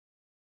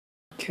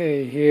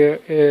Okay, here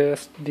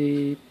is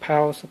the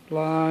power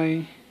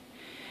supply.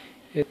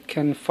 It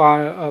can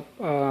fire up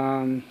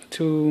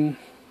two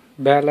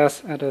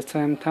ballasts at the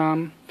same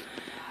time.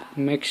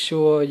 Make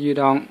sure you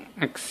don't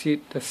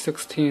exceed the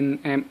 16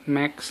 amp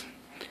max,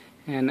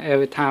 and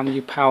every time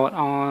you power it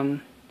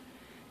on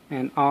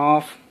and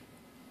off,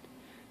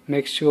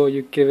 make sure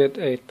you give it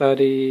a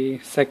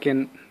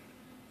 30-second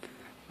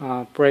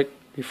break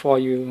before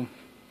you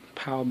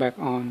power back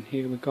on.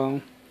 Here we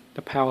go.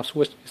 The power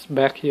switch is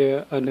back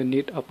here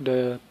underneath of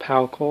the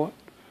power cord.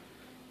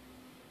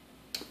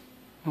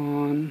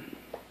 On.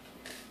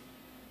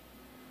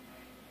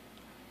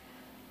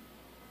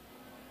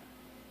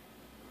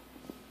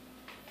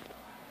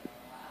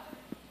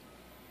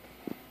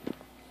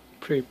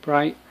 Pretty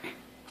bright.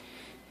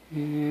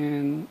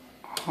 And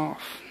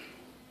off.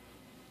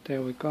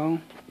 There we go.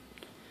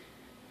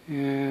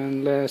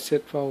 And let's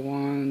sit for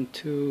 1,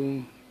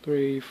 2,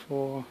 3,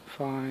 4,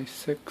 5,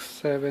 6,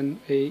 7,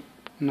 8,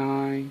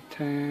 9,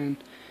 10,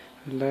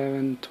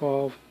 11,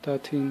 12,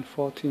 13,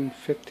 14,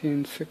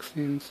 15,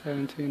 16,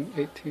 17,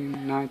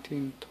 18,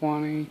 19,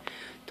 20,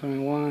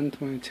 21,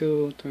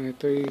 22,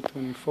 23,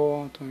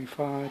 24,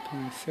 25,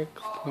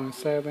 26,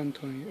 27,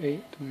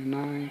 28,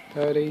 29,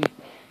 30.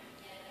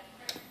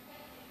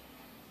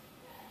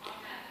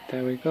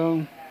 There we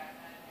go.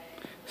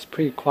 It's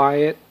pretty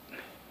quiet.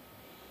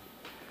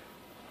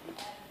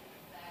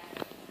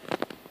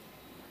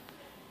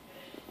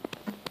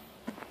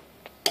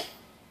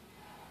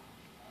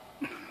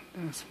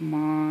 That's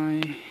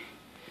my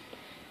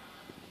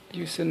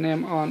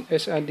username on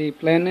HID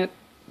Planet.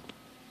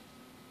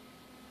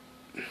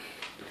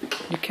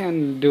 You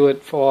can do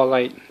it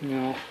for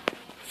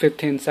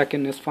 15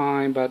 seconds is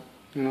fine, but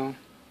if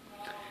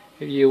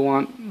you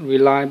want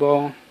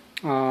reliable,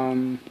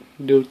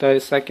 do 30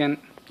 seconds.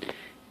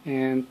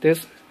 And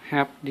this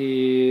have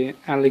the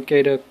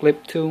alligator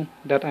clip too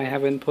that I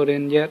haven't put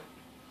in yet.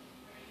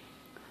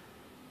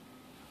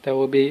 There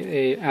will be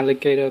a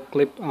alligator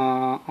clip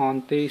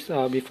on these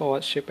before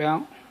it ship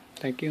out.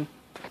 Thank you.